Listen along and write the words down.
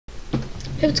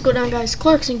Hey, what's going on, guys?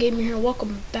 Clarkson Gamer here.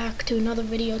 Welcome back to another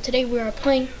video. Today we are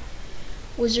playing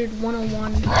Wizard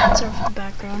 101. Sorry for the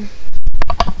background.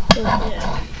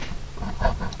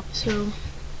 So,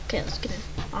 okay, let's get in.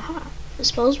 Aha, the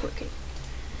spell's working.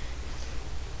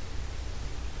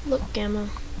 Look, Gamma.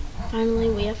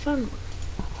 Finally, we have found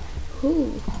one.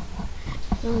 Ooh,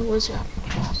 young wizard.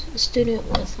 A student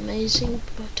with amazing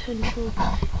potential,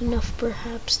 enough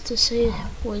perhaps to say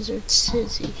Wizard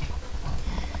Sizzy.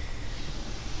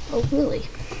 Oh, really?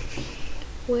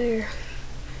 Where?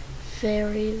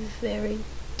 Very, very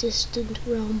distant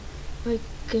realm. Like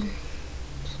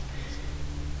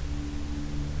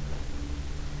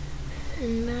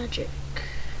in magic.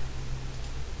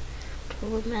 To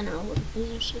what manner of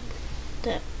wizard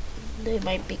that they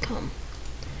might become.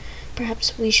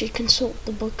 Perhaps we should consult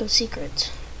the Book of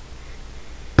Secrets.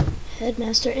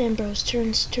 Headmaster Ambrose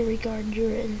turns to regard you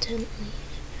intently.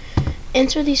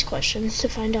 Answer these questions to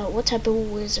find out what type of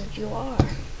wizard you are.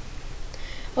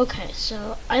 Okay,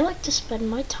 so I like to spend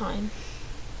my time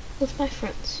with my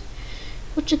friends.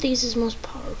 Which of these is most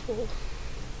powerful?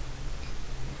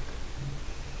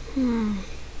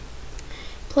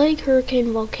 Plague,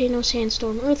 hurricane, volcano,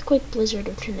 sandstorm, earthquake, blizzard,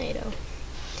 or tornado?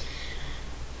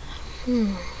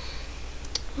 I'm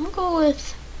gonna go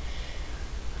with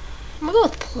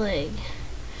plague.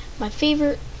 My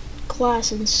favorite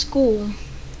class in school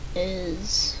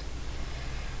is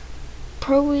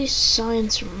probably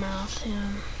science or math.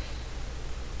 Yeah.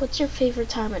 What's your favorite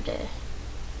time of day?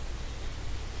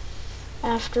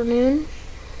 Afternoon?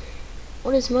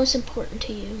 What is most important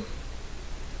to you?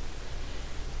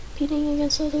 Competing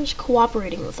against others?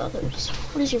 Cooperating with others?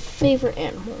 What is your favorite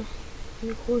animal?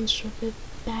 Unicorn, serpent,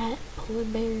 bat, polar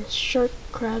bear, shark,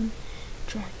 crab,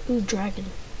 dragon.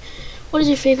 What is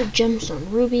your favorite gemstone?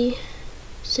 Ruby,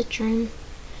 citrine,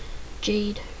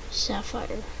 jade,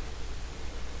 sapphire,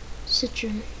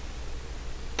 citron,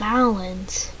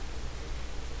 balance.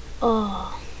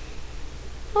 Oh,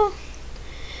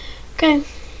 okay.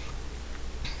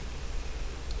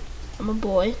 I'm a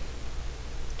boy.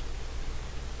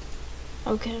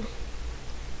 Okay.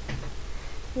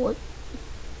 What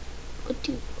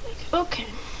do you like? Okay.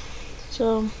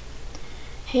 So,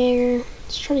 hair.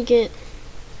 Let's try to get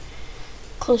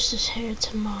closest hair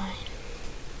to mine.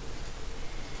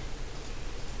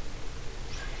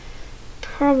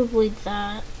 Probably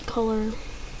that color.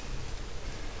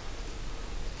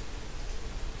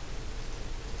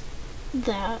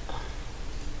 That.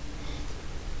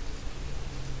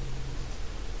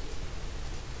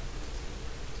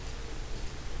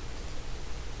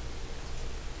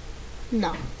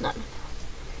 No.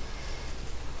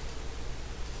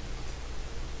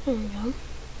 There we go.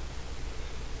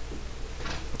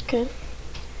 Okay.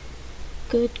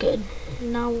 Good.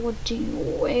 Now what do you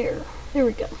wear? There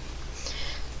we go.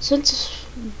 Since it's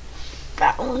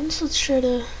balance, let's try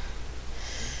to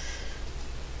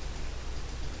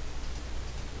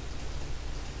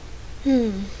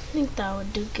I think that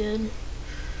would do good.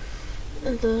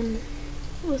 And then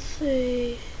with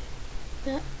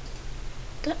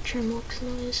that trim looks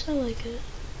nice. I like it.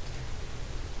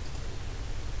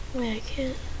 Wait, I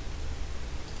can't.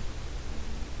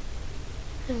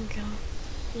 There we go.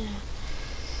 Yeah.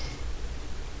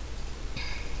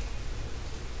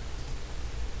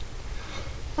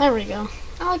 There we go.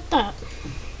 I like that.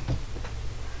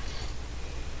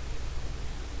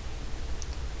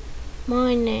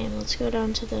 My name. Let's go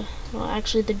down to the. Well,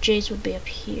 actually, the J's would be up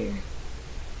here.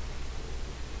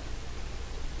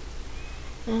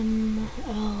 M-L-K-J.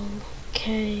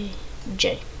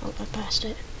 Oh, I passed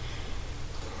it.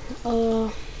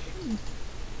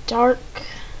 Dark.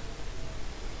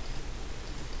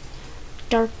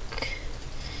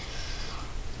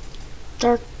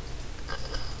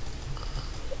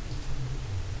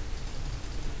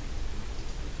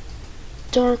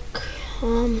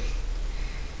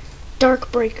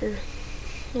 Darkbreaker.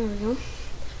 There we go.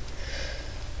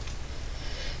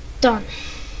 Done.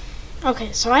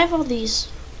 Okay, so I have all these.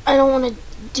 I don't want to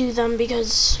do them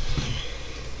because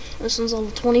this one's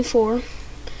level 24,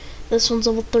 this one's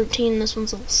level 13, this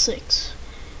one's level 6.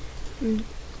 And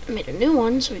I made a new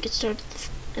one so we could start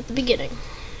at the beginning.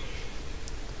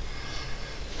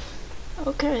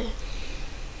 Okay.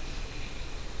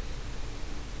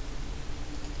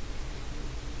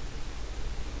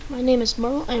 My name is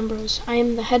Merle Ambrose. I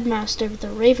am the headmaster of the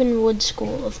Ravenwood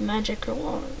School of Magical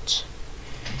Arts.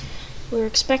 We're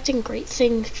expecting great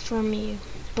things from you,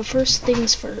 but first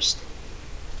things first.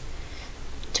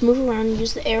 To move around,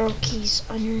 use the arrow keys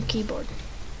on your keyboard.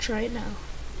 Try it now.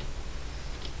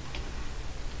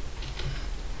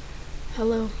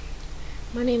 Hello.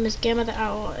 My name is Gamma the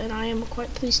Owl, and I am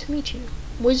quite pleased to meet you.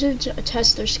 Wizards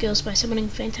test their skills by summoning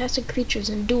fantastic creatures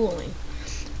and dueling.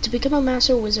 To become a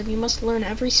master wizard, you must learn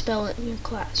every spell in your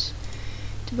class.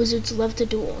 The wizards love to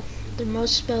duel. The more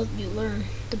spells you learn,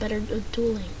 the better at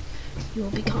dueling you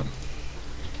will become.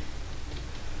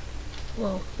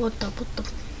 Whoa, what the?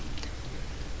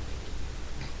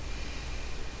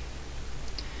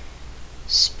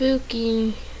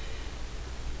 Spooky.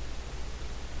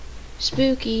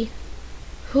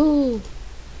 Who?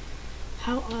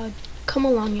 How odd. Come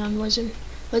along, young wizard.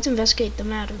 Let's investigate the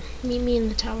matter. Meet me in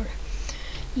the tower.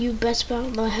 You best bow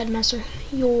the headmaster.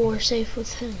 You're safe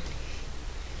with him.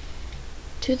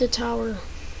 To the tower.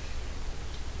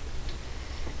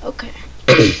 Okay.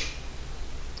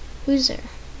 Who's there?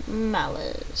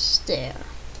 Malice there.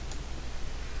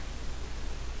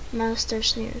 Master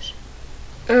sneers.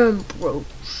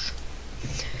 Ambrose.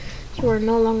 You are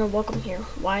no longer welcome here.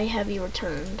 Why have you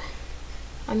returned?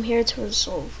 I'm here to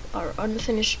resolve our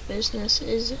unfinished business.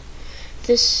 Is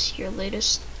this your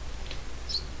latest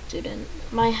student?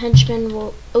 My henchman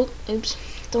will... Oh, oops.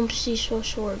 Don't be so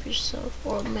sure of yourself,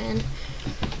 old man.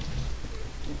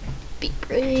 Be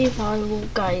brave, I will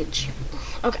guide you.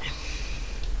 Okay.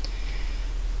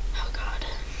 Oh, God.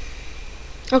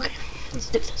 Okay, let's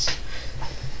do this.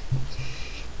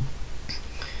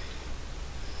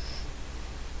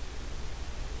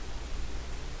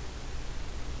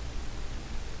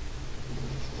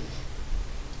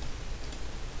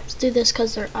 Let's do this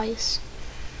because they're ice.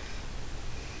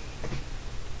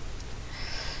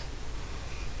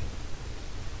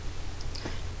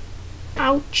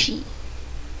 Ouchie.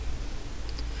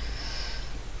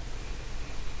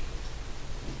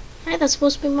 Hey, that's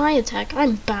supposed to be my attack.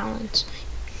 I'm balanced.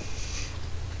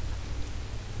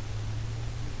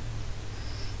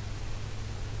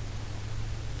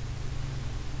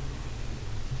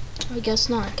 I guess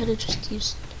not. I could've just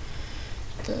used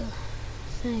the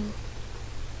thing.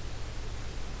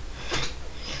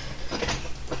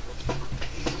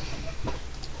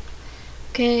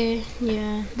 Okay,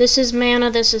 yeah. This is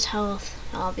mana, this is health,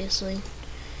 obviously.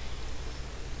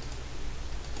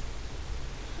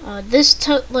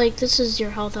 This is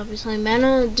your health, obviously.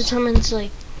 Mana determines,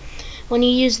 like, when you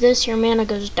use this, your mana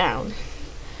goes down.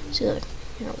 See, like,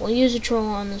 you know, we'll use a troll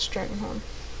on this dragon horn.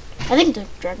 I think the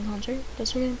dragon horns, right?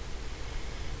 That's her name?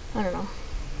 I don't know.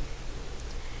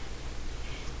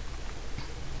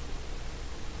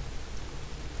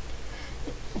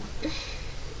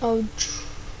 Oh,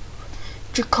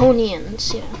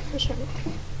 Draconians, yeah, that's right.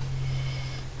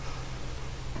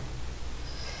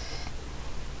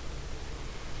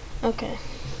 Okay.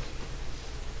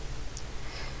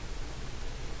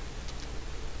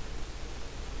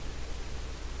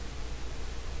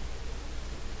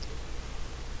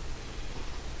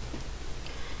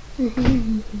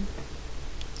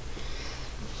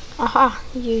 Aha,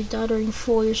 you doddering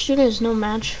fool. Your student is no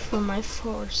match for my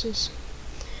forces.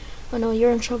 Oh no,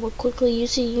 you're in trouble. Quickly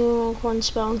use the unicorn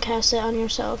spell and cast it on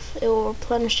yourself. It will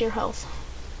replenish your health.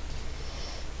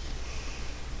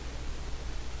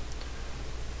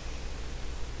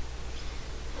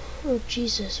 Oh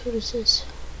Jesus, what is this?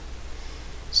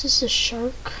 Is this a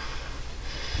shark?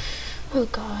 Oh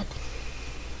God.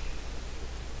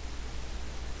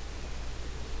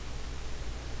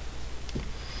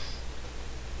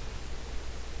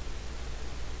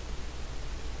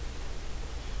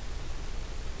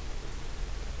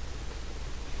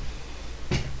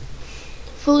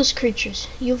 Foolish creatures,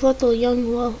 you've let the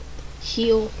young whelp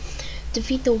heal.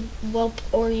 Defeat the whelp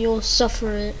or you'll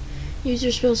suffer it. Use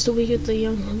your spells to weaken the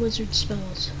young wizard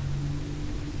spells.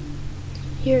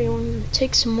 Here, you want to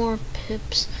take some more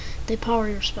pips. They power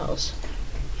your spells.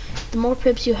 The more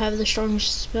pips you have, the stronger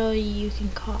spell you can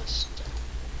cast.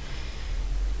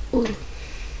 Ooh.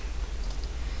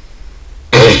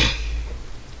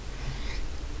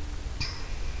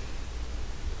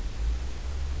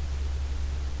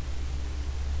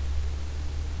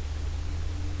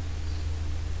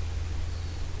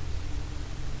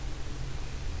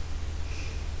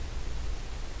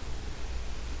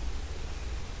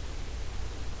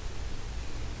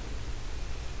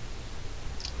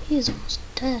 He is almost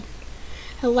dead.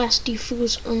 At last, you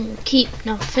fools earn your keep.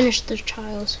 Now finish the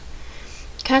trials.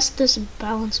 Cast this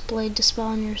balanced blade to spell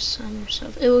on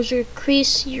yourself. It will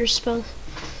increase your spell.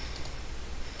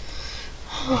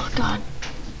 Oh God.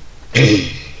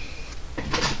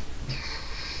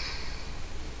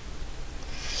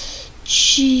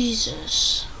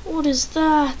 Jesus. What is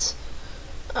that?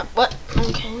 What?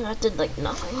 Okay, that did like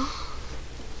nothing.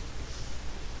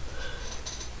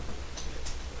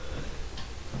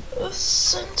 A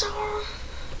centaur?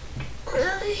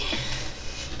 Really?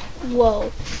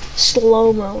 Whoa.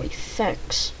 Slow-mo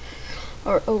effects.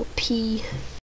 or OP.